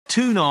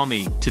Toon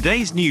Army,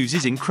 today's news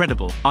is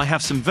incredible. I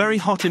have some very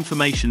hot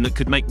information that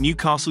could make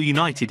Newcastle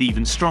United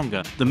even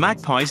stronger. The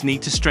Magpies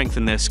need to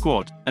strengthen their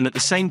squad, and at the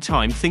same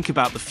time think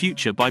about the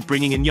future by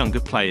bringing in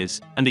younger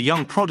players, and a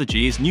young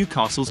prodigy is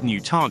Newcastle's new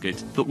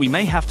target, but we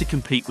may have to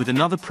compete with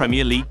another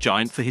Premier League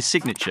giant for his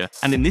signature,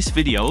 and in this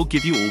video I'll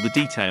give you all the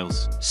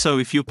details. So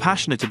if you're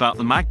passionate about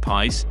the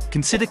Magpies,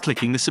 consider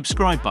clicking the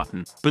subscribe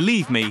button.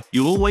 Believe me,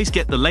 you'll always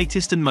get the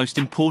latest and most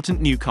important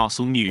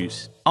Newcastle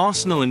news.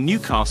 Arsenal and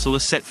Newcastle are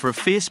set for a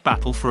fierce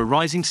battle for a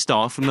rising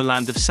star from the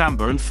land of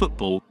samba and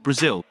football,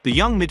 Brazil. The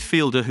young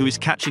midfielder who is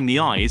catching the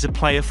eye is a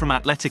player from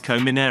Atlético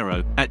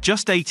Mineiro. At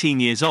just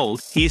 18 years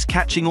old, he is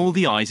catching all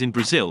the eyes in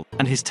Brazil,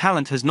 and his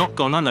talent has not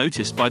gone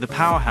unnoticed by the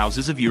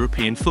powerhouses of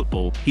European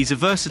football. He's a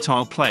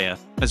versatile player.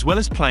 As well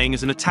as playing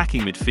as an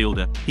attacking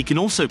midfielder, he can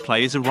also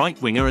play as a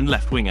right winger and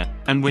left winger.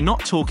 And we're not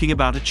talking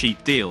about a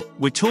cheap deal.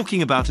 We're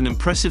talking about an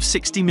impressive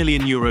 €60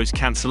 million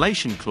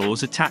cancellation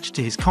clause attached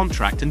to his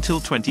contract until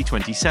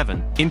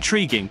 2027.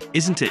 Intriguing,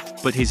 isn't it?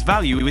 But his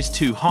value is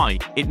too high.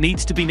 It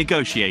needs to be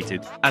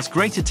negotiated. As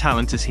great a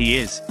talent as he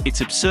is,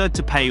 it's absurd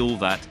to pay all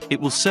that.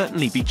 It will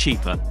certainly be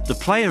cheaper. The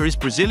player is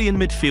Brazilian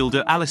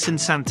midfielder Alisson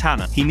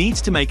Santana. He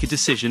needs to make a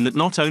decision that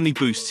not only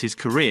boosts his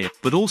career,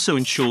 but also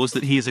ensures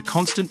that he is a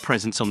constant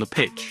presence on the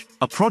pitch.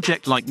 A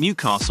project like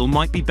Newcastle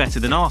might be better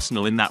than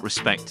Arsenal in that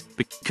respect,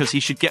 because he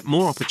should get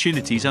more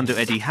opportunities under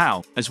Eddie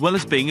Howe, as well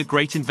as being a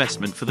great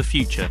investment for the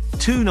future.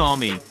 Toon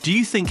Army, do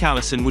you think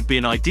Alisson would be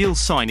an ideal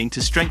signing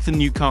to strengthen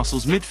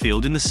Newcastle's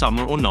midfield in the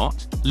summer or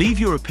not? Leave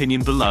your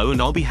opinion below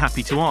and I'll be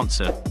happy to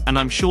answer, and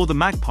I'm sure the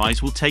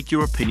Magpies will take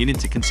your opinion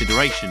into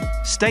consideration.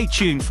 Stay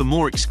tuned for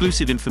more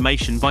exclusive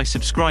information by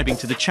subscribing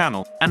to the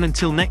channel, and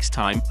until next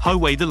time, ho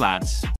away the lads.